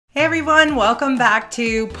everyone, welcome back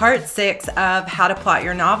to part 6 of How to Plot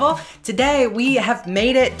Your Novel. Today we have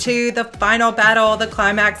made it to the final battle, the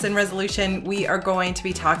climax and resolution. We are going to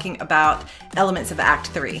be talking about elements of Act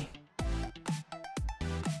 3.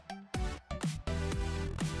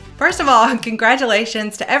 First of all,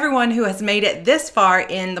 congratulations to everyone who has made it this far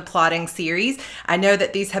in the plotting series. I know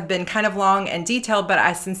that these have been kind of long and detailed, but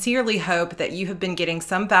I sincerely hope that you have been getting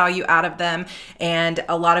some value out of them and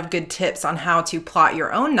a lot of good tips on how to plot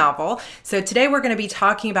your own novel. So today we're going to be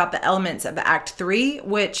talking about the elements of Act 3,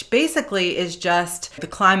 which basically is just the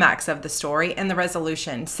climax of the story and the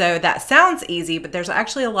resolution. So that sounds easy, but there's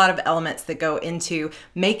actually a lot of elements that go into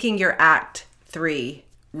making your Act 3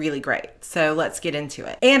 really great. So let's get into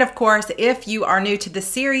it. And of course, if you are new to the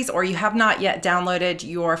series or you have not yet downloaded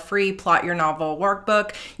your free Plot Your Novel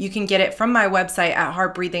workbook, you can get it from my website at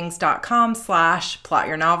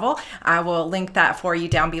heartbreathings.com/plotyournovel. I will link that for you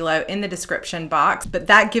down below in the description box. But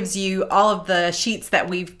that gives you all of the sheets that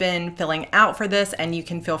we've been filling out for this, and you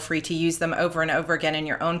can feel free to use them over and over again in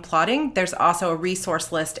your own plotting. There's also a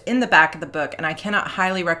resource list in the back of the book, and I cannot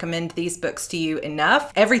highly recommend these books to you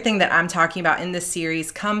enough. Everything that I'm talking about in this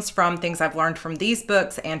series comes from things I've learned from these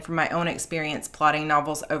books and from my own experience plotting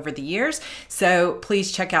novels over the years. So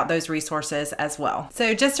please check out those resources as well.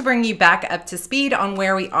 So just to bring you back up to speed on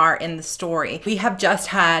where we are in the story, we have just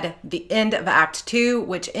had the end of Act 2,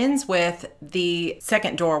 which ends with the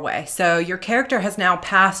second doorway. So your character has now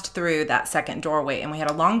passed through that second doorway, and we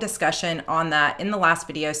had a long discussion on that in the last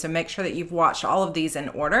video. So make sure that you've watched all of these in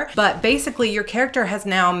order. But basically your character has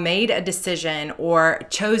now made a decision or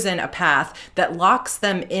chosen a path that locks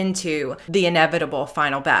them into the inevitable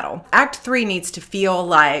final battle. Act 3 needs to feel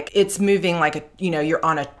like it's moving like you're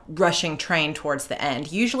on a rushing train towards the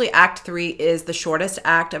end. Usually Act 3 is the shortest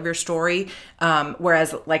act of your story,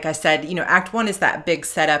 whereas like I said, Act 1 is that big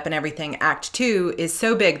setup and everything. Act 2 is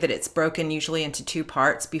so big that it's broken usually into 2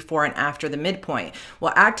 parts, before and after the midpoint.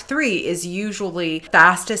 Well, Act 3 is usually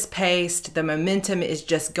fastest paced, the momentum is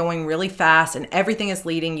just going really fast, and everything is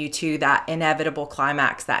leading you to that inevitable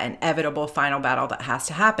climax, that inevitable final battle that has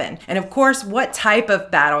to happen. And of course, what type of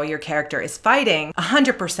battle your character is fighting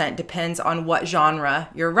 100% depends on what genre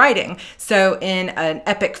you're writing. So in an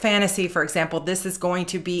epic fantasy, for example, this is going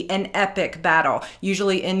to be an epic battle.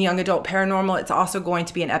 Usually in young adult paranormal, it's also going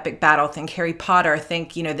to be an epic battle. Think Harry Potter,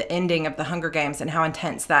 think, the ending of the Hunger Games and how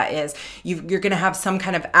intense that is. You're going to have some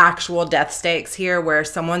kind of actual death stakes here where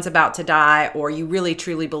someone's about to die, or you really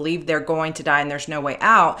truly believe they're going to die and there's no way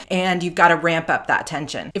out, and you've got to ramp up that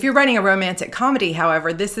tension. If you're writing a romantic comedy,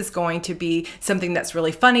 however, this is going to be something that's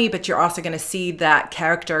really funny, but you're also going to see that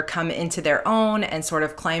character come into their own and sort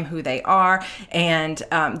of claim who they are, and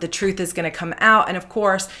the truth is going to come out. And of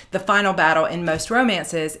course, the final battle in most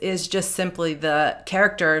romances is just simply the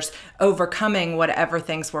characters overcoming whatever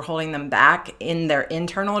things were holding them back in their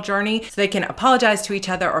internal journey, so they can apologize to each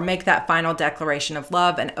other or make that final declaration of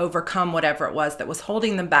love and overcome whatever it was that was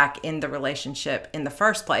holding them back in the relationship in the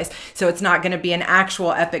first place. So it's not going to be an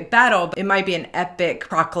actual epic battle, but it might be an epic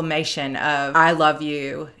proclamation of I love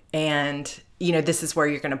you, and this is where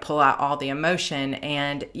you're going to pull out all the emotion.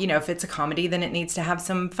 And, if it's a comedy, then it needs to have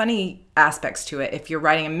some funny aspects to it. If you're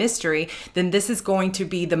writing a mystery, then this is going to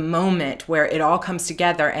be the moment where it all comes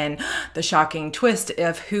together and the shocking twist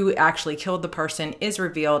of who actually killed the person is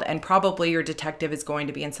revealed, and probably your detective is going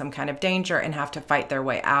to be in some kind of danger and have to fight their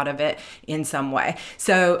way out of it in some way.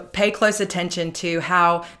 So pay close attention to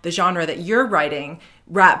how the genre that you're writing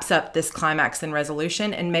wraps up this climax and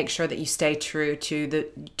resolution, and make sure that you stay true to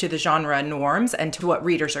the genre norms and to what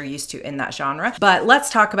readers are used to in that genre. But let's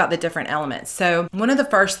talk about the different elements. So one of the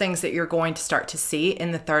first things that you're going to start to see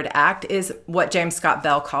in the third act is what James Scott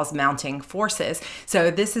Bell calls mounting forces.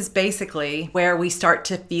 So this is basically where we start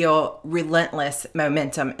to feel relentless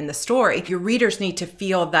momentum in the story. Your readers need to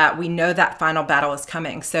feel that we know that final battle is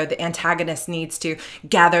coming. So the antagonist needs to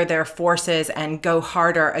gather their forces and go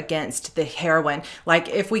harder against the heroine. Like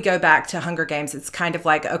if we go back to Hunger Games, it's kind of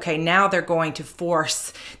like, okay, now they're going to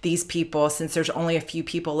force these people, since there's only a few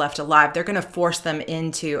people left alive, they're going to force them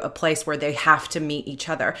into a place where they have to meet each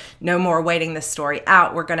other. No more waiting this story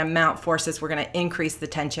out. We're going to mount forces. We're going to increase the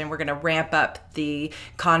tension. We're going to ramp up the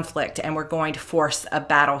conflict, and we're going to force a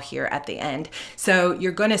battle here at the end. So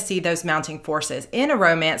you're going to see those mounting forces. In a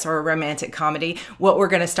romance or a romantic comedy, what we're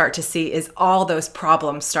going to start to see is all those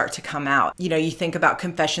problems start to come out. You think about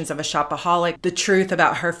Confessions of a Shopaholic. The truth truth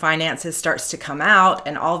about her finances starts to come out,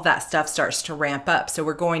 and all of that stuff starts to ramp up. So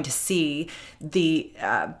we're going to see the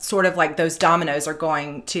sort of like those dominoes are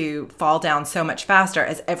going to fall down so much faster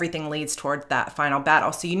as everything leads toward that final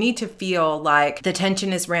battle. So you need to feel like the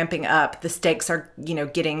tension is ramping up, the stakes are,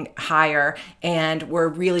 getting higher, and we're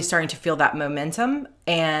really starting to feel that momentum.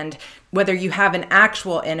 And whether you have an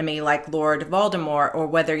actual enemy like Lord Voldemort, or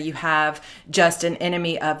whether you have just an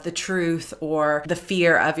enemy of the truth or the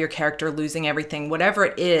fear of your character losing everything, whatever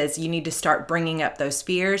it is, you need to start bringing up those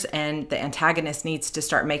fears, and the antagonist needs to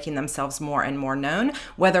start making themselves more and more known,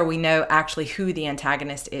 whether we know actually who the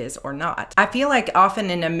antagonist is or not. I feel like often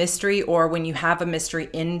in a mystery, or when you have a mystery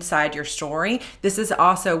inside your story, this is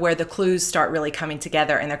also where the clues start really coming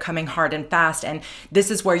together, and they're coming hard and fast. And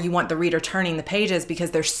this is where you want the reader turning the pages,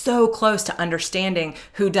 because they're so close to understanding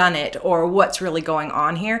who done it or what's really going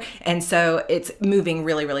on here. And so it's moving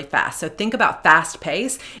really, really fast. So think about fast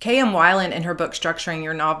pace. K.M. Weiland in her book, Structuring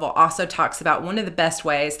Your Novel, also talks about one of the best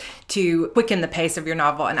ways to quicken the pace of your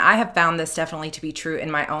novel. And I have found this definitely to be true in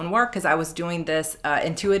my own work, because I was doing this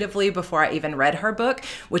intuitively before I even read her book,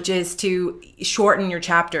 which is to shorten your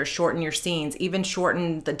chapters, shorten your scenes, even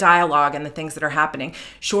shorten the dialogue and the things that are happening.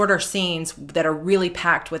 Shorter scenes that are really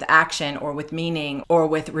packed with action or with meaning or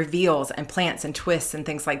with reveals and plants and twists and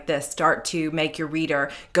things like this start to make your reader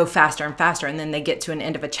go faster and faster. And then they get to an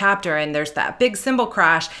end of a chapter and there's that big symbol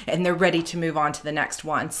crash and they're ready to move on to the next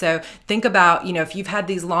one. So think about, if you've had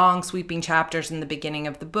these long sweeping chapters in the beginning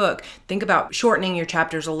of the book, think about shortening your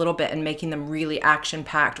chapters a little bit and making them really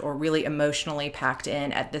action-packed or really emotionally packed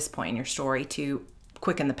in at this point in your story to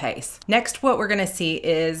quicken the pace. Next, what we're going to see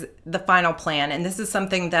is the final plan. And this is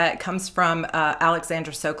something that comes from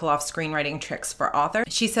Alexandra Sokoloff's Screenwriting Tricks for Authors.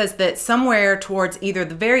 She says that somewhere towards either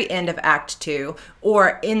the very end of Act 2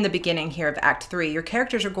 or in the beginning here of Act 3, your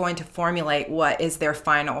characters are going to formulate what is their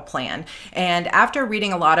final plan. And after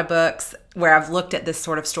reading a lot of books where I've looked at this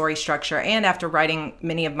sort of story structure, and after writing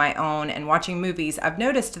many of my own and watching movies, I've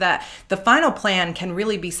noticed that the final plan can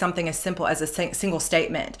really be something as simple as a single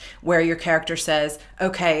statement where your character says,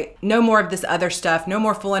 okay, no more of this other stuff, no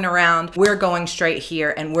more fooling around, we're going straight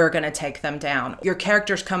here and we're going to take them down. Your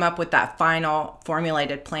characters come up with that final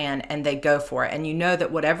formulated plan and they go for it. And you know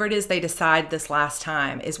that whatever it is they decide this last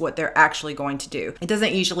time is what they're actually going to do. It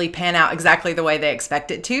doesn't usually pan out exactly the way they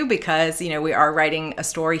expect it to, because, we are writing a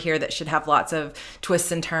story here that should have lots of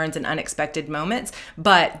twists and turns and unexpected moments.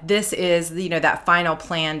 But this is, that final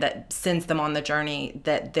plan that sends them on the journey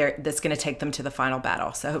that's going to take them to the final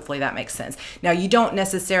battle. So hopefully that makes sense. Now, you don't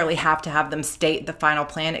necessarily have to have them state the final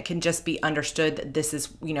plan. It can just be understood that this is,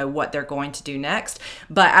 what they're going to do next.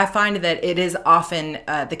 But I find that it is often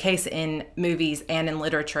the case in movies and in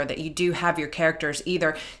literature that you do have your characters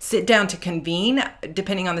either sit down to convene,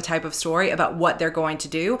 depending on the type of story, about what they're going to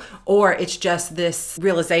do, or it's just this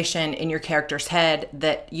realization in your character's head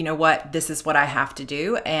that, this is what I have to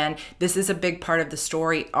do. And this is a big part of the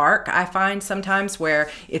story arc, I find sometimes, where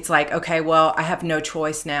it's like, okay, well, I have no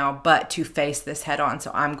choice now but to face this head on.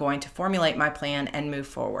 So I'm going to formulate my plan and move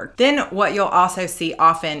forward. Then what you'll also see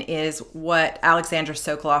often is what Alexandra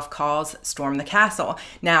Sokoloff calls storm the castle.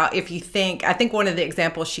 Now, I think one of the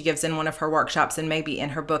examples she gives in one of her workshops, and maybe in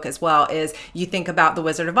her book as well, is you think about The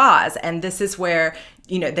Wizard of Oz. And this is where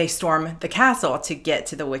they storm the castle to get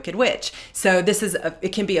to the Wicked Witch. So it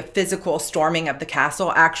can be a physical storming of the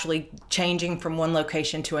castle, actually changing from one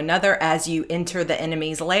location to another as you enter the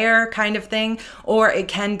enemy's lair kind of thing. Or it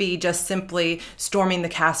can be just simply storming the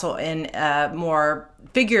castle in a more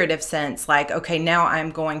figurative sense, like, okay, now I'm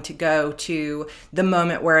going to go to the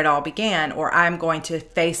moment where it all began, or I'm going to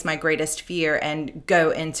face my greatest fear and go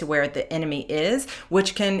into where the enemy is,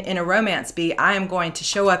 which can, in a romance, be I am going to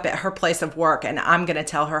show up at her place of work and I'm going to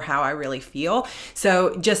tell her how I really feel.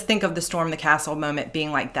 So just think of the storm the castle moment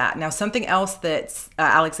being like that. Now, something else that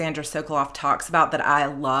Alexandra Sokoloff talks about that I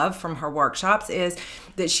love from her workshops is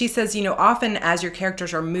that she says, often as your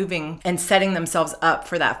characters are moving and setting themselves up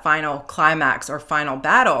for that final climax or final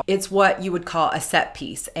battle, it's what you would call a set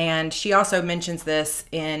piece. And she also mentions this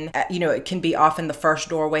in, it can be often the first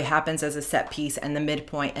doorway happens as a set piece and the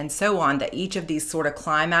midpoint and so on, that each of these sort of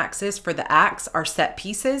climaxes for the acts are set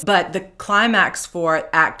pieces. But the climax for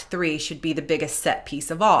Act 3 should be the biggest set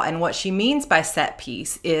piece of all. And what she means by set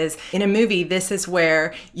piece is, in a movie, this is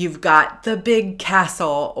where you've got the big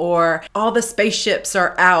castle or all the spaceships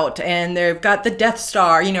are out and they've got the Death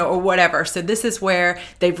Star, or whatever. So this is where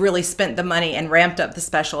they've really spent the money and ramped up up the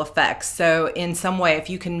special effects. So in some way, if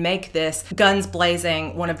you can make this guns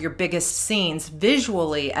blazing one of your biggest scenes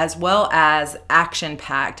visually as well as action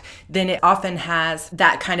packed, then it often has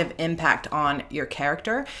that kind of impact on your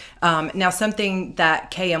character. Now, something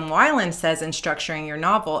that K.M. Weiland says in structuring your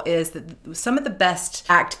novel is that some of the best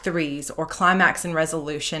act threes or climax and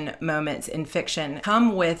resolution moments in fiction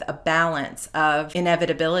come with a balance of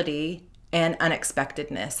inevitability and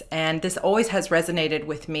unexpectedness. And this always has resonated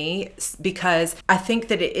with me because I think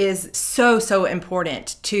that it is so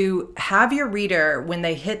important to have your reader, when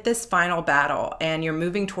they hit this final battle and you're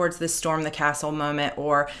moving towards this storm the castle moment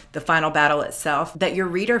or the final battle itself, that your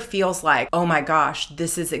reader feels like, oh my gosh,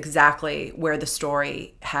 this is exactly where the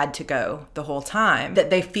story had to go the whole time. That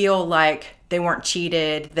they feel like they weren't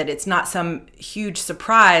cheated, that it's not some huge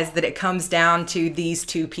surprise that it comes down to these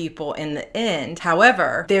two people in the end.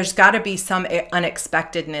 However, there's got to be some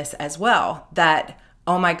unexpectedness as well, that,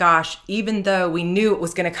 oh my gosh, even though we knew it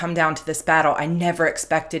was going to come down to this battle, I never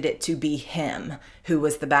expected it to be him who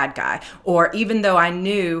was the bad guy. Or even though I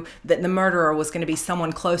knew that the murderer was going to be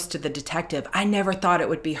someone close to the detective, I never thought it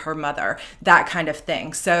would be her mother, that kind of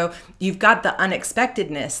thing. So you've got the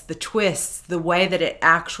unexpectedness, the twists, the way that it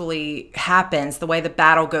actually happens, the way the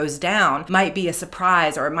battle goes down might be a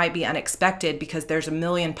surprise or it might be unexpected because there's a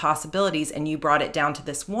million possibilities and you brought it down to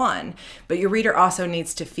this one. But your reader also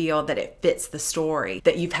needs to feel that it fits the story,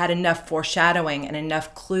 that you've had enough foreshadowing and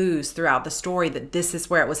enough clues throughout the story that this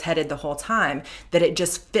is where it was headed the whole time, that it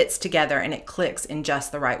just fits together and it clicks in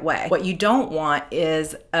just the right way. What you don't want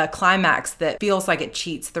is a climax that feels like it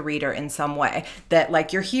cheats the reader in some way, that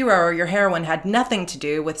like your hero or your heroine had nothing to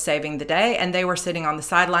do with saving the day and they were sitting on the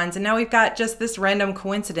sidelines and now we've got just this random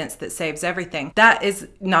coincidence that saves everything. That is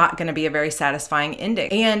not going to be a very satisfying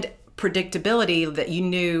ending. And predictability, that you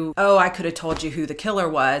knew, oh, I could have told you who the killer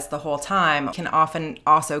was the whole time, can often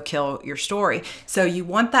also kill your story. So you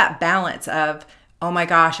want that balance of, oh my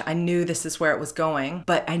gosh, I knew this is where it was going,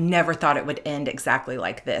 but I never thought it would end exactly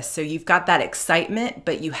like this. So you've got that excitement,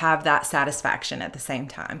 but you have that satisfaction at the same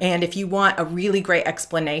time. And if you want a really great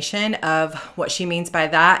explanation of what she means by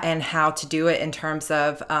that and how to do it in terms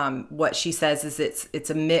of what she says is it's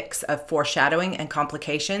a mix of foreshadowing and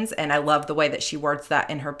complications. And I love the way that she words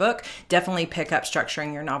that in her book. Definitely pick up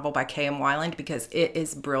Structuring Your Novel by K.M. Weiland because it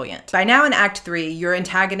is brilliant. By now in Act 3, your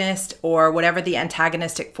antagonist or whatever the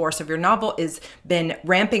antagonistic force of your novel is been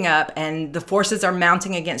ramping up and the forces are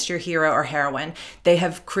mounting against your hero or heroine. They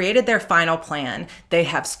have created their final plan. They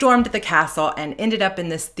have stormed the castle and ended up in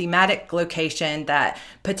this thematic location that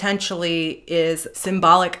potentially is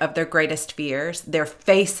symbolic of their greatest fears. They're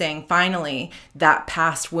facing finally that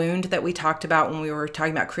past wound that we talked about when we were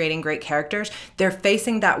talking about creating great characters. They're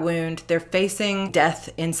facing that wound. They're facing death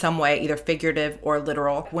in some way, either figurative or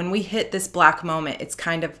literal. When we hit this black moment, it's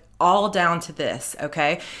kind of all down to this,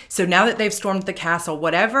 okay? So now that they've stormed the castle,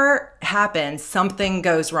 whatever happens, something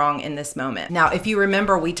goes wrong in this moment. Now, if you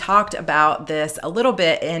remember, we talked about this a little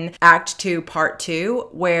bit in Act 2, Part 2,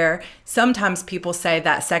 where sometimes people say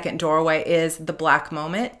that second doorway is the black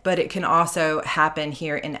moment, but it can also happen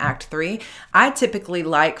here in Act 3. I typically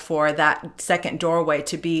like for that second doorway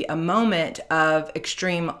to be a moment of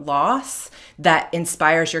extreme loss that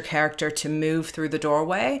inspires your character to move through the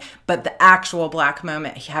doorway, but the actual black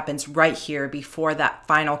moment happens right here before that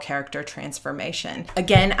final character transformation.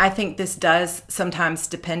 Again, I think this does sometimes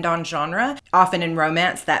depend on genre. Often in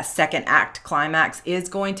romance, that second act climax is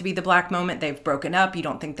going to be the black moment. They've broken up. You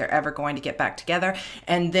don't think they're ever going to get back together.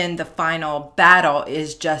 And then the final battle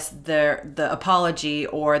is just the apology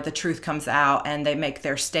or the truth comes out and they make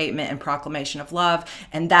their statement and proclamation of love.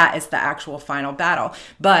 And that is the actual final battle.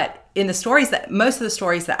 But in the stories that, most of the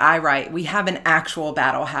stories that I write, we have an actual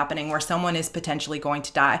battle happening where someone is potentially going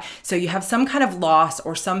to die. So you have some kind of loss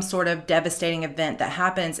or some sort of devastating event that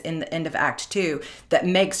happens in the end of Act 2 that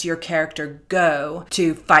makes your character go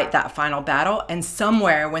to fight that final battle. And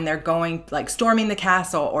somewhere when they're going, like storming the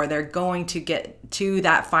castle, or they're going to get to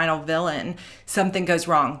that final villain, something goes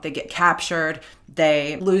wrong. They get captured,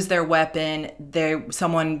 they lose their weapon,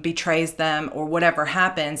 someone betrays them, or whatever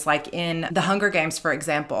happens. Like in The Hunger Games, for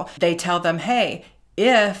example, they tell them, hey,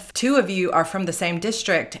 if two of you are from the same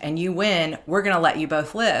district and you win, we're going to let you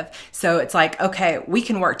both live. So it's like, okay, we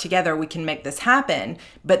can work together. We can make this happen.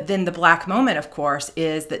 But then the black moment, of course,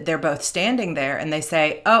 is that they're both standing there and they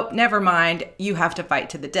say, oh, never mind. You have to fight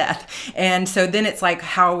to the death. And so then it's like,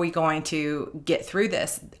 how are we going to get through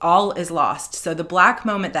this? All is lost. So the black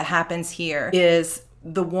moment that happens here is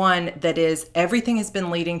the one that is everything has been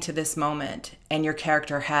leading to this moment and your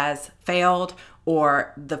character has failed,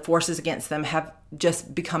 or the forces against them have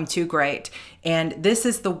just become too great. And this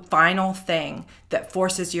is the final thing that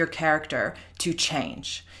forces your character to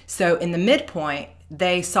change. So in the midpoint,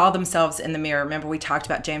 they saw themselves in the mirror. Remember, we talked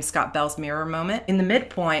about James Scott Bell's mirror moment. In the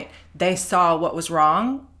midpoint, they saw what was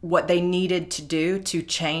wrong, what they needed to do to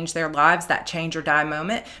change their lives, that change or die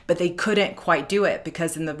moment, but they couldn't quite do it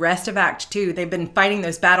because in the rest of Act 2, they've been fighting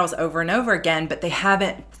those battles over and over again, but they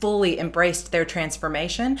haven't fully embraced their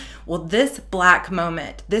transformation. Well, this black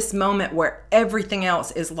moment, this moment where everything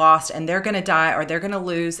else is lost and they're going to die or they're going to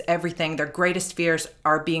lose everything, their greatest fears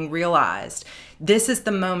are being realized. This is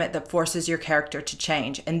the moment that forces your character to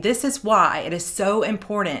change. And this is why it is so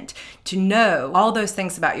important to know all those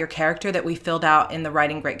things about your character that we filled out in the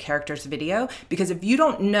Writing Great Characters video. Because if you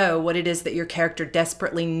don't know what it is that your character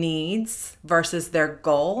desperately needs versus their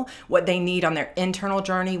goal, what they need on their internal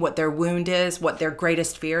journey, what their wound is, what their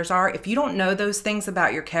greatest fears are, if you don't know those things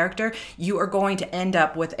about your character, you are going to end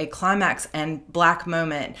up with a climax and black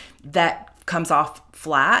moment that comes off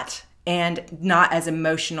flat and not as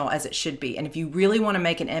emotional as it should be. And if you really want to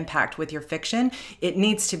make an impact with your fiction, it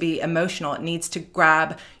needs to be emotional. It needs to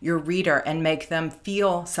grab your reader and make them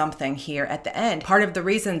feel something here at the end. Part of the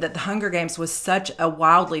reason that The Hunger Games was such a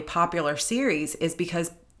wildly popular series is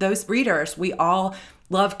because those readers, we all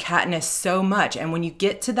love Katniss so much. And when you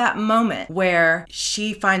get to that moment where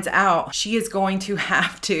she finds out she is going to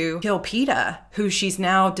have to kill Peeta, who she's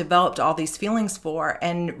now developed all these feelings for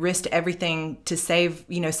and risked everything to save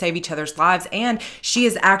each other's lives. And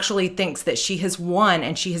she actually thinks that she has won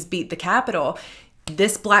and she has beat the Capitol.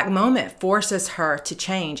 This black moment forces her to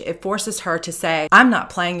change. It forces her to say, I'm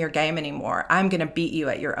not playing your game anymore. I'm going to beat you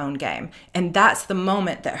at your own game. And that's the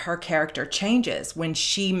moment that her character changes, when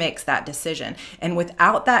she makes that decision. And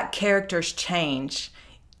without that character's change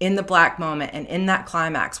in the black moment and in that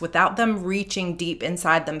climax, without them reaching deep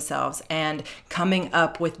inside themselves and coming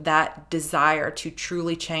up with that desire to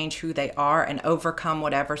truly change who they are and overcome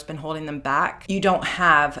whatever's been holding them back, you don't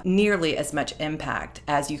have nearly as much impact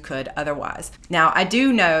as you could otherwise. Now, I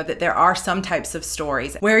do know that there are some types of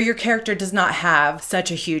stories where your character does not have such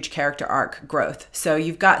a huge character arc growth. So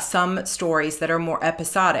you've got some stories that are more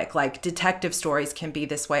episodic, like detective stories can be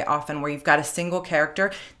this way often, where you've got a single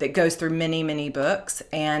character that goes through many, many books,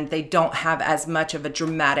 and they don't have as much of a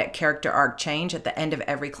dramatic character arc change at the end of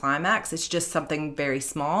every climax. It's just something very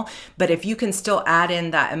small. But if you can still add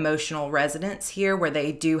in that emotional resonance here, where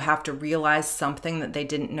they do have to realize something that they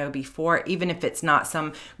didn't know before, even if it's not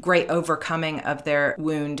some great overcoming of their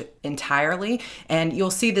wound entirely. And you'll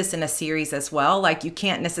see this in a series as well. Like, you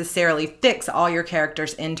can't necessarily fix all your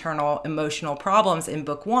characters' internal emotional problems in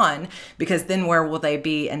book 1, because then where will they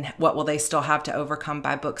be and what will they still have to overcome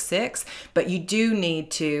by book 6? But you do need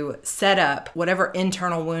to set up whatever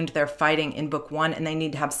internal wound they're fighting in book 1, and they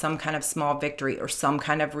need to have some kind of small victory or some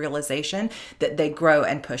kind of realization that they grow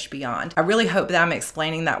and push beyond. I really hope that I'm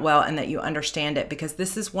explaining that well and that you understand it, because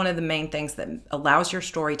this is one of the main things that allows your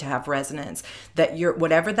story to have resonance, that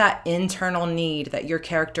whatever that internal need that your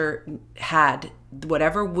character had,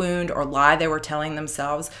 whatever wound or lie they were telling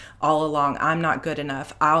themselves all along, I'm not good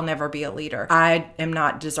enough, I'll never be a leader, I am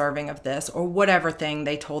not deserving of this, or whatever thing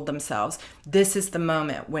they told themselves. This is the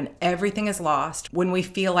moment when everything is lost, when we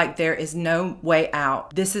feel like there is no way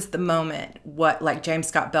out. This is the moment, what like James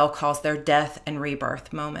Scott Bell calls their death and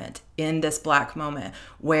rebirth moment, in this black moment,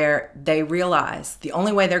 where they realize the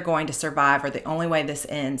only way they're going to survive, or the only way this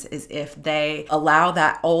ends, is if they allow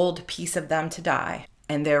that old piece of them to die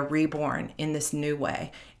and they're reborn in this new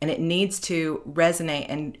way. And it needs to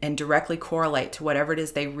resonate and directly correlate to whatever it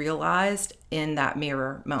is they realized in that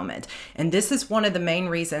mirror moment. And this is one of the main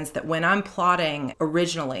reasons that when I'm plotting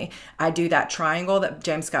originally, I do that triangle that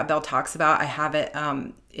James Scott Bell talks about. I have it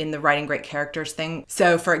in the Writing Great Characters thing.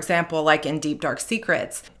 So for example, like in Deep Dark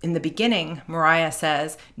Secrets, in the beginning, Mariah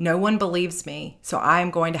says, no one believes me, so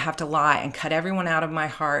I'm going to have to lie and cut everyone out of my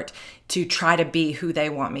heart to try to be who they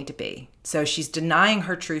want me to be. So she's denying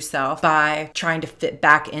her true self by trying to fit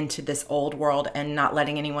back into this old world and not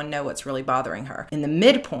letting anyone know what's really bothering her. In the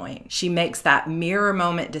midpoint, she makes that mirror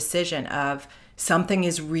moment decision of something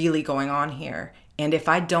is really going on here. And if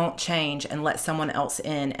I don't change and let someone else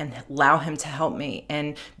in and allow him to help me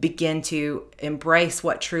and begin to embrace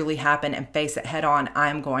what truly happened and face it head on,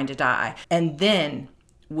 I'm going to die. And then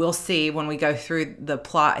we'll see when we go through the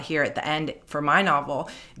plot here at the end for my novel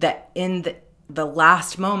that in the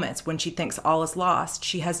last moments when she thinks all is lost,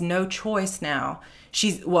 she has no choice now.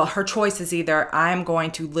 Her choice is either I'm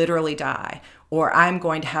going to literally die, or I'm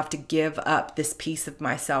going to have to give up this piece of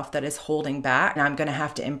myself that is holding back, and I'm going to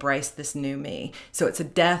have to embrace this new me. So it's a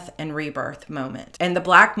death and rebirth moment. And the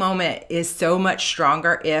black moment is so much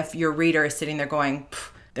stronger if your reader is sitting there going,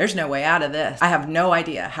 there's no way out of this. I have no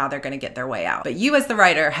idea how they're going to get their way out. But you as the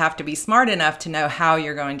writer have to be smart enough to know how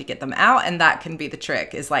you're going to get them out. And that can be the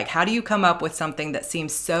trick, is like, how do you come up with something that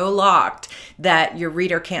seems so locked that your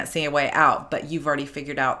reader can't see a way out, but you've already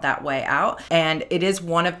figured out that way out? And it is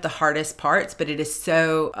one of the hardest parts, but it is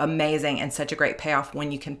so amazing and such a great payoff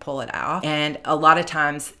when you can pull it off. And a lot of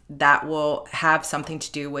times that will have something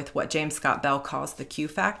to do with what James Scott Bell calls the Q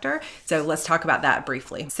factor. So let's talk about that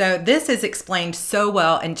briefly. So this is explained so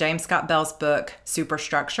well in James Scott Bell's book,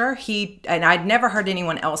 Superstructure. And I'd never heard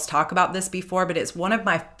anyone else talk about this before, but it's one of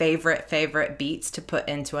my favorite beats to put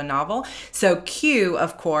into a novel. So Q,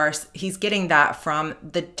 of course, he's getting that from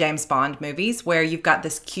the James Bond movies, where you've got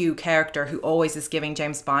this Q character who always is giving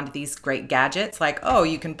James Bond these great gadgets, like, oh,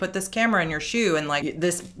 you can put this camera in your shoe and like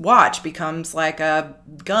this watch becomes like a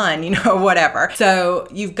gun, whatever. So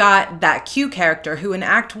you've got that Q character who in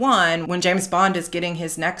Act 1, when James Bond is getting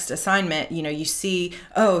his next assignment, you see,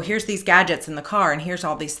 oh, here's these gadgets in the car and here's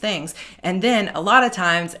all these things. And then a lot of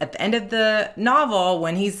times at the end of the novel,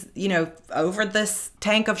 when he's, over this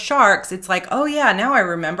tank of sharks, it's like, oh yeah, now I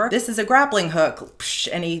remember, this is a grappling hook.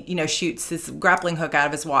 And he, shoots his grappling hook out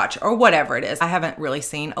of his watch or whatever it is. I haven't really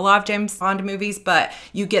seen a lot of James Bond movies, but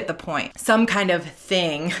you get the point. Some kind of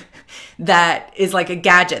thing that is like a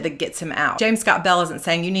gadget that gets him out. James Scott Bell isn't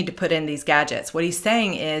saying you need to put in these gadgets. What he's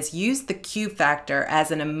saying is use the Q factor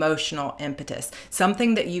as an emotional impetus,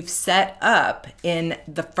 something that you've set up in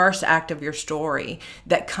the first act of your story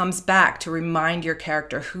that comes back to remind your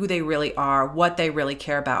character who they really are, what they really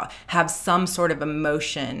care about, have some sort of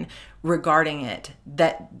emotion regarding it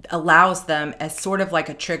that allows them as sort of like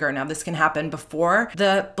a trigger. Now, this can happen before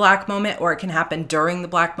the black moment, or it can happen during the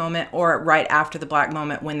black moment, or right after the black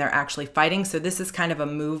moment when they're actually fighting. So this is kind of a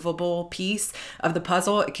movable piece of the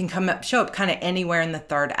puzzle. It can show up kind of anywhere in the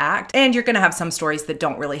third act. And you're going to have some stories that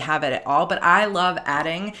don't really have it at all, but I love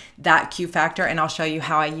adding that Q factor, and I'll show you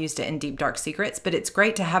how I used it in Deep Dark Secrets. But it's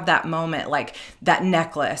great to have that moment, like that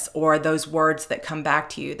necklace or those words that come back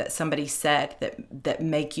to you that somebody said that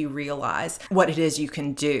make you realize what it is you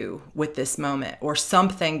can do with this moment, or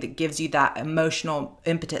something that gives you that emotional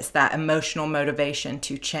impetus, that emotional motivation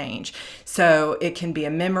to change. So it can be a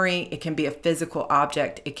memory, it can be a physical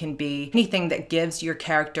object, it can be anything that gives your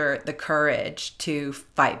character the courage to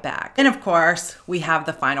fight back. And of course, we have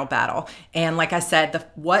the final battle. And like I said,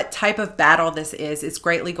 what type of battle this is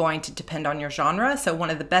greatly going to depend on your genre. So one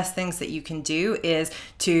of the best things that you can do is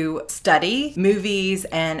to study movies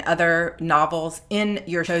and other novels in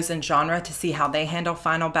your chosen genre to see how they handle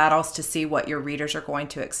final battles, to see what your readers are going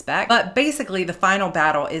to expect. But basically, the final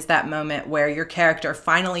battle is that moment where your character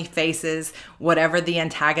finally faces whatever the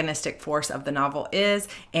antagonistic force of the novel is,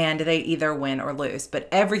 and they either win or lose. But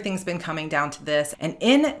everything's been coming down to this. And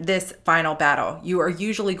in this final battle, you are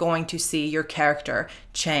usually going to see your character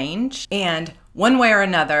change, and one way or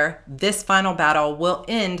another, this final battle will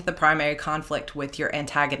end the primary conflict with your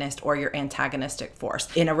antagonist or your antagonistic force.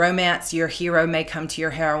 In a romance, your hero may come to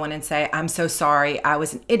your heroine and say, I'm so sorry, I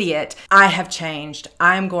was an idiot. I have changed.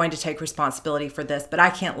 I'm going to take responsibility for this, but I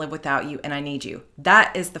can't live without you and I need you.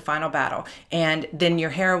 That is the final battle. And then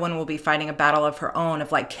your heroine will be fighting a battle of her own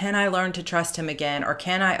of like, can I learn to trust him again? Or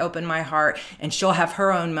can I open my heart? And she'll have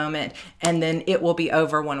her own moment, and then it will be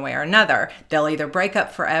over one way or another. They'll either break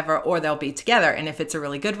up forever or they'll be together. And if it's a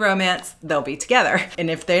really good romance, they'll be together.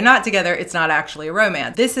 And if they're not together, it's not actually a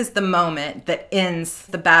romance. This is the moment that ends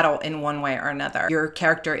the battle in one way or another. Your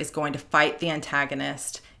character is going to fight the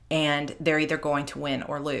antagonist, and they're either going to win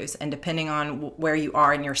or lose. And depending on where you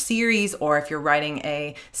are in your series, or if you're writing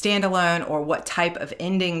a standalone, or what type of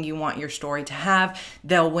ending you want your story to have,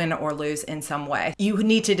 they'll win or lose in some way. You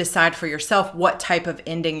need to decide for yourself what type of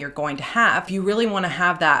ending you're going to have. If you really want to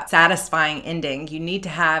have that satisfying ending, you need to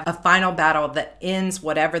have a final battle that ends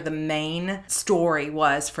whatever the main story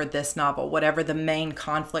was for this novel, whatever the main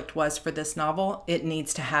conflict was for this novel. It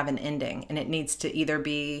needs to have an ending, and it needs to either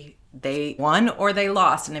be they won or they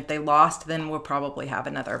lost. And if they lost, then we'll probably have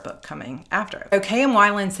another book coming after. Okay, and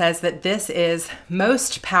Weiland says that this is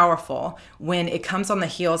most powerful when it comes on the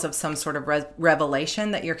heels of some sort of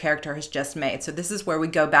revelation that your character has just made. So this is where we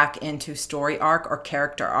go back into story arc or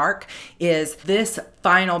character arc, is this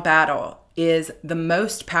final battle is the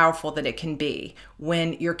most powerful that it can be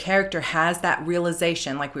when your character has that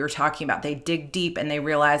realization, like we were talking about. They dig deep and they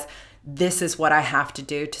realize, this is what I have to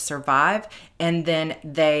do to survive. And then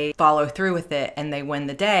they follow through with it and they win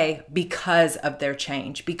the day because of their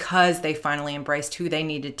change, because they finally embraced who they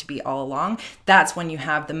needed to be all along. That's when you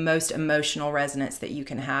have the most emotional resonance that you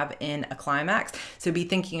can have in a climax. So be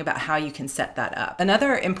thinking about how you can set that up.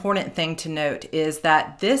 Another important thing to note is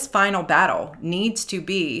that this final battle needs to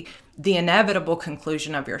be the inevitable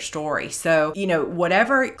conclusion of your story. So, you know,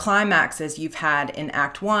 whatever climaxes you've had in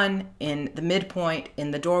Act 1, in the midpoint, in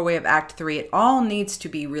the doorway of Act 3, it all needs to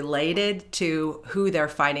be related to who they're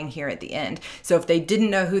fighting here at the end. So if they didn't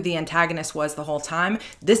know who the antagonist was the whole time,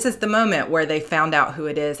 this is the moment where they found out who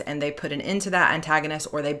it is and they put an end to that antagonist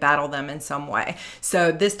or they battle them in some way.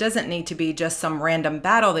 So this doesn't need to be just some random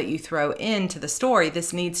battle that you throw into the story.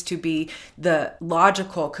 This needs to be the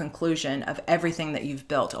logical conclusion of everything that you've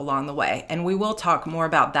built along the way. And we will talk more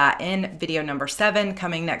about that in video number 7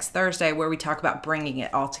 coming next Thursday, where we talk about bringing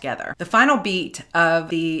it all together. The final beat of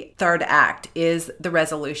the third act is the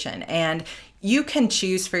resolution. And you can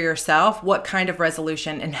choose for yourself what kind of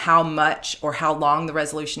resolution and how much or how long the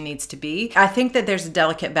resolution needs to be. I think that there's a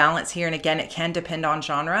delicate balance here, and again, it can depend on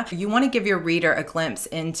genre. You want to give your reader a glimpse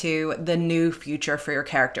into the new future for your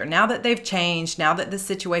character. Now that they've changed, now that the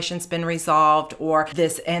situation's been resolved, or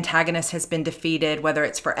this antagonist has been defeated, whether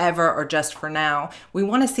it's forever or just for now, we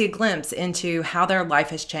want to see a glimpse into how their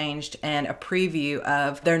life has changed and a preview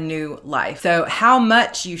of their new life. So how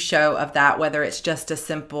much you show of that, whether it's just a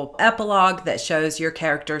simple epilogue that shows your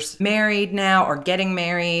characters married now or getting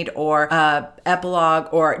married, or epilogue,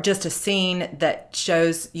 or just a scene that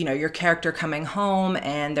shows, you know, your character coming home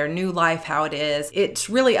and their new life, how it is. It's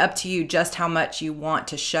really up to you just how much you want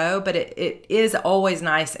to show, but it is always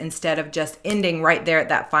nice, instead of just ending right there at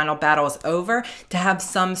that final battle is over, to have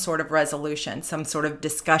some sort of resolution, some sort of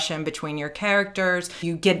discussion between your characters.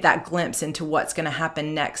 You get that glimpse into what's going to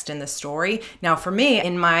happen next in the story. Now for me,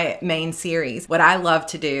 in my main series, what I love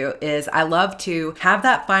to do is I love to have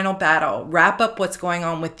that final battle, wrap up what's going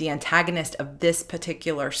on with the antagonist of this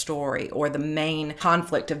particular story or the main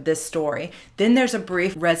conflict of this story. Then there's a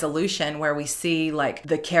brief resolution where we see like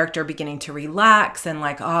the character beginning to relax and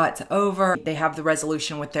like, oh, it's over. They have the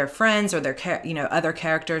resolution with their friends or their, other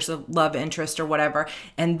characters of love interest or whatever.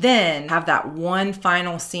 And then have that one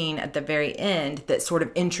final scene at the very end that sort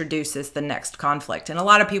of introduces the next conflict. And a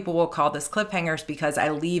lot of people will call this cliffhangers because I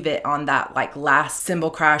leave it on that like last cymbal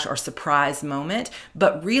crash or surprise moment.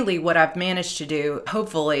 But really what I've managed to do,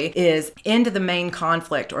 hopefully, is into the main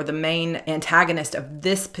conflict or the main antagonist of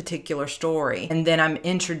this particular story. And then I'm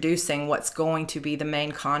introducing what's going to be the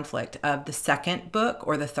main conflict of the second book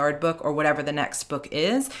or the third book or whatever the next book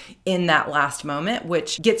is in that last moment,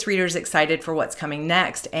 which gets readers excited for what's coming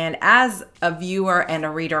next. And as a viewer and a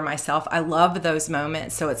reader myself, I love those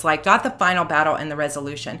moments. So it's like got the final battle and the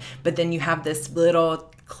resolution, but then you have this little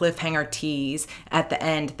cliffhanger tease at the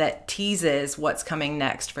end that teases what's coming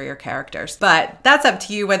next for your characters. But that's up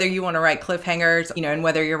to you whether you want to write cliffhangers, and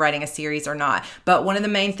whether you're writing a series or not. But one of the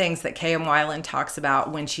main things that K.M. Weiland talks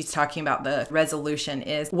about when she's talking about the resolution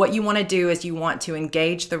is what you want to do is you want to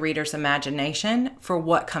engage the reader's imagination for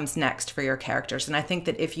what comes next for your characters. And I think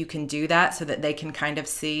that if you can do that so that they can kind of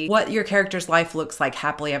see what your character's life looks like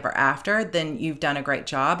happily ever after, then you've done a great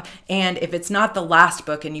job. And if it's not the last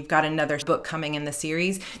book and you've got another book coming in the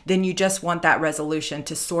series, then you just want that resolution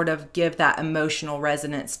to sort of give that emotional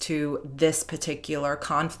resonance to this particular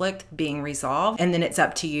conflict being resolved. And then it's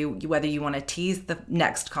up to you whether you want to tease the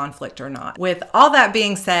next conflict or not. With all that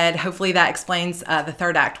being said, hopefully that explains the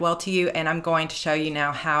third act well to you. And I'm going to show you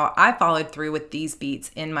now how I followed through with these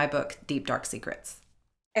beats in my book, Deep Dark Secrets.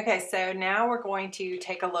 Okay, so now we're going to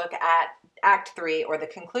take a look at Act 3, or the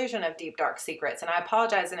conclusion of Deep Dark Secrets. And I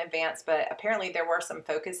apologize in advance, but apparently there were some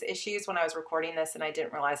focus issues when I was recording this, and I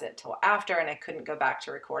didn't realize it until after, and I couldn't go back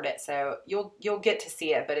to record it. So you'll get to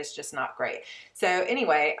see it, but it's just not great. So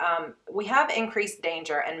anyway, we have increased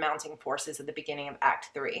danger and mounting forces at the beginning of Act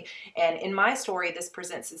 3. And in my story, this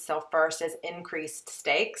presents itself first as increased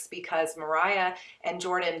stakes because Mariah and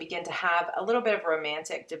Jordan begin to have a little bit of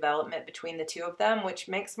romantic development between the two of them, which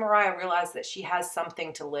makes Mariah realize that she has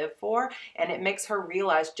something to live for. And it makes her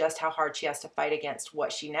realize just how hard she has to fight against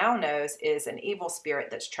what she now knows is an evil spirit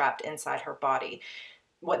that's trapped inside her body.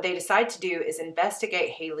 What they decide to do is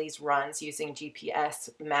investigate Haley's runs using GPS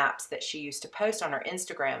maps that she used to post on her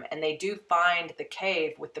Instagram. And they do find the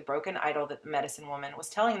cave with the broken idol that the medicine woman was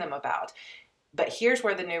telling them about. But here's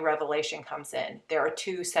where the new revelation comes in. There are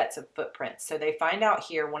two sets of footprints. So they find out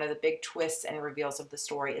here one of the big twists and reveals of the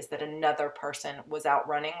story is that another person was out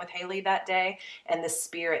running with Haley that day, and the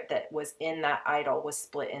spirit that was in that idol was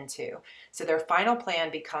split in two. So their final plan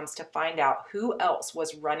becomes to find out who else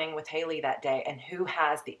was running with Haley that day and who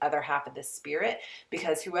has the other half of the spirit,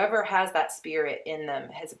 because whoever has that spirit in them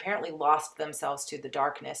has apparently lost themselves to the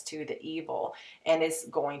darkness, to the evil, and is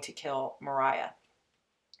going to kill Mariah.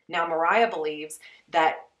 Now, Mariah believes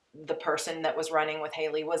that the person that was running with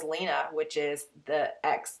Haley was Lena, which is the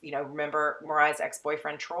ex, remember Mariah's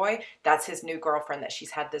ex-boyfriend Troy? That's his new girlfriend that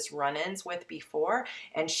she's had this run-ins with before.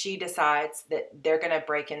 And she decides that they're going to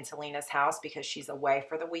break into Lena's house because she's away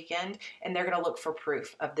for the weekend, and they're going to look for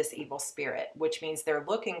proof of this evil spirit, which means they're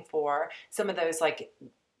looking for some of those like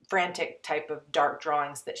frantic type of dark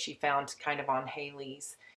drawings that she found kind of on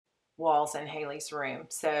Haley's walls in Haley's room.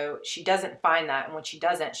 So she doesn't find that, and when she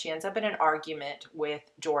doesn't, she ends up in an argument with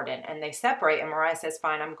Jordan, and they separate, and Mariah says,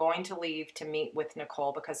 fine, I'm going to leave to meet with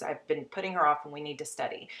Nicole because I've been putting her off and we need to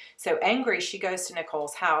study. So angry, she goes to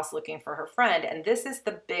Nicole's house looking for her friend, and this is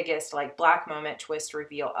the biggest like black moment twist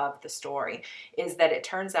reveal of the story, is that it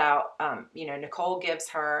turns out Nicole gives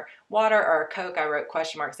her water or a Coke. I wrote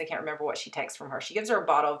question marks, I can't remember what she takes from her. She gives her a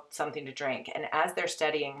bottle of something to drink, and as they're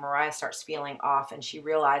studying, Mariah starts feeling off, and she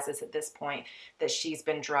realizes at this point that she's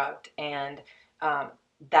been drugged, and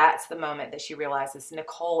that's the moment that she realizes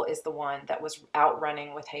Nicole is the one that was out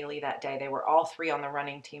running with Haley that day. They were all three on the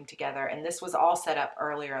running team together, and this was all set up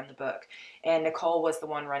earlier in the book, and Nicole was the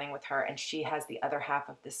one running with her, and she has the other half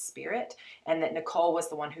of this spirit, and that Nicole was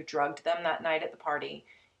the one who drugged them that night at the party,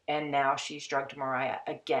 and now she's drugged Mariah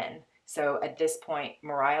again. So at this point,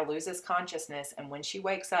 Mariah loses consciousness, and when she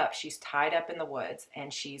wakes up, she's tied up in the woods,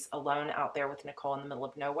 and she's alone out there with Nicole in the middle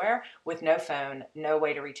of nowhere with no phone, no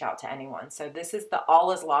way to reach out to anyone. So this is the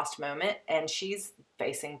all is lost moment, and she's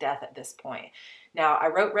facing death at this point. Now, I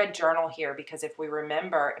wrote red journal here because if we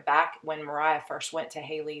remember back when Mariah first went to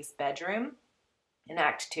Haley's bedroom, in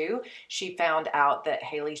Act 2, she found out that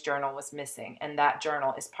Haley's journal was missing, and that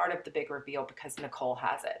journal is part of the big reveal because Nicole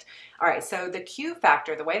has it. All right, so the Q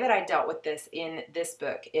factor, the way that I dealt with this in this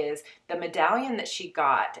book is the medallion that she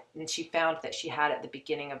got, and she found that she had at the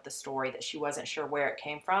beginning of the story that she wasn't sure where it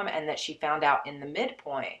came from, and that she found out in the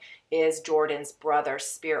midpoint is Jordan's brother's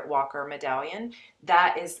Spirit Walker medallion.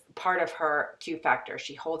 That is part of her Q factor.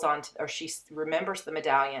 She holds on to, or she remembers the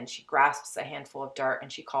medallion, she grasps a handful of dirt, and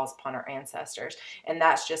she calls upon her ancestors. And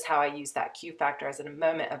that's just how I use that Q factor as a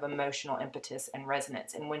moment of emotional impetus and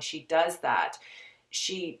resonance. And when she does that,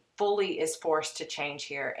 she fully is forced to change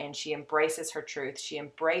here, and she embraces her truth. She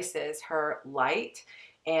embraces her light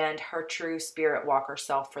and her true Spirit Walker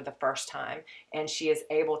self for the first time. And she is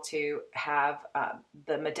able to have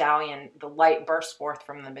the medallion, the light bursts forth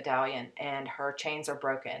from the medallion, and her chains are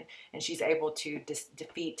broken. And she's able to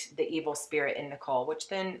defeat the evil spirit in Nicole, which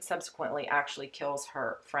then subsequently actually kills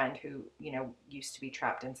her friend who, used to be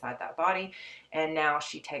trapped inside that body. And now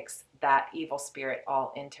she takes that evil spirit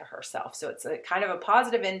all into herself. So it's a kind of a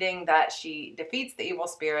positive ending that she defeats the evil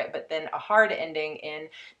spirit, but then a hard ending in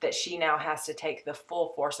that she now has to take the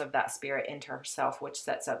full force of that spirit into herself, which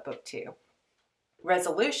sets up book 2.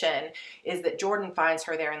 Resolution is that Jordan finds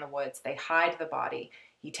her there in the woods. They hide the body.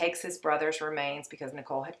 He takes his brother's remains, because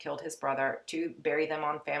Nicole had killed his brother, to bury them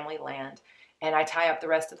on family land. And I tie up the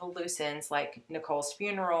rest of the loose ends, like Nicole's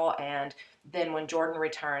funeral, and then when Jordan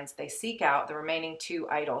returns, they seek out the remaining 2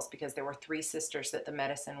 idols, because there were 3 sisters that the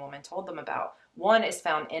medicine woman told them about. One is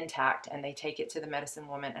found intact, and they take it to the medicine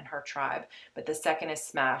woman and her tribe, but the second is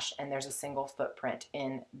smashed, and there's a single footprint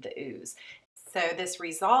in the ooze. So this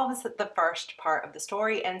resolves the first part of the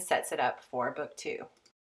story and sets it up for book 2.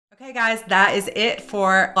 Okay guys, that is it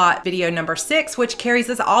for plot video number 6, which carries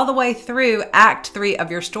us all the way through Act 3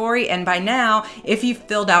 of your story. And by now, if you've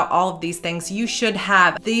filled out all of these things, you should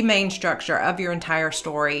have the main structure of your entire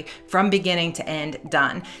story from beginning to end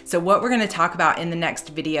done. So what we're going to talk about in the next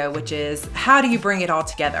video, which is how do you bring it all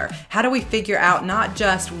together? How do we figure out not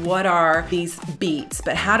just what are these beats,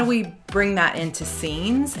 but how do we bring that into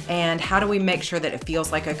scenes, and how do we make sure that it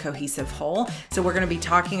feels like a cohesive whole? So we're going to be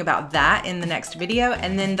talking about that in the next video.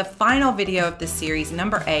 And then the final video of this series,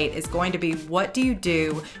 number 8, is going to be what do you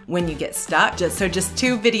do when you get stuck? Just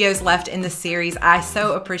 2 videos left in the series. I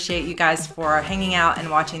so appreciate you guys for hanging out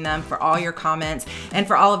and watching them, for all your comments, and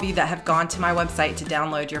for all of you that have gone to my website to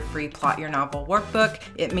download your free Plot Your Novel workbook.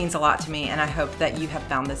 It means a lot to me, and I hope that you have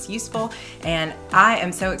found this useful. And I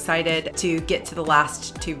am so excited to get to the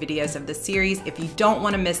last 2 videos of this series. If you don't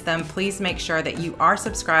want to miss them, please make sure that you are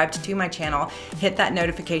subscribed to my channel. Hit that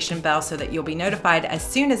notification bell so that you'll be notified as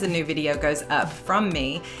soon as a new video goes up from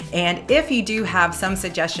me. And if you do have some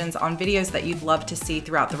suggestions on videos that you'd love to see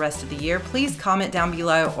throughout the rest of the year, please comment down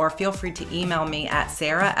below, or feel free to email me at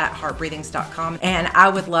sarah@heartbreathings.com, and I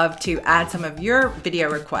would love to add some of your video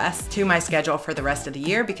requests to my schedule for the rest of the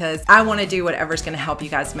year, because I want to do whatever's going to help you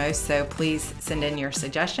guys most. So please send in your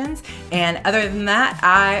suggestions. And other than that,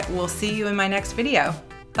 I will see you in my next video.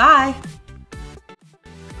 Bye.